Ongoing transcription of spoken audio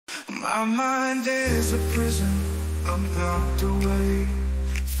My mind is a prison, I'm locked away.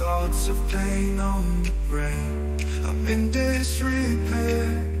 Thoughts of pain on the brain. I'm in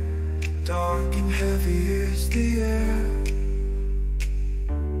disrepair. Dark and heavy is the air.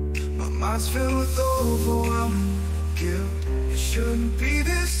 My mind's filled with overwhelming guilt. It shouldn't be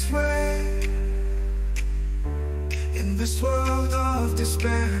this way. In this world of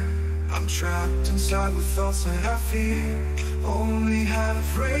despair, I'm trapped inside with thoughts that I fear. Only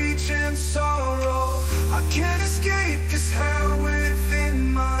have rage and sorrow. I can't escape this hell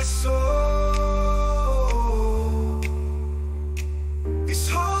within my soul. These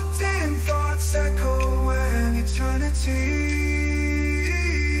haunting thoughts echo an eternity.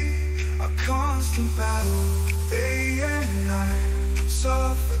 A constant battle, day and night,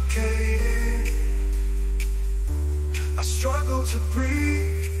 suffocated. I struggle to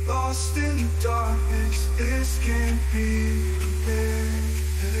breathe, lost in the darkness. This can't be compared.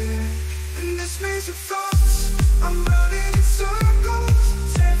 In this maze of thoughts, I'm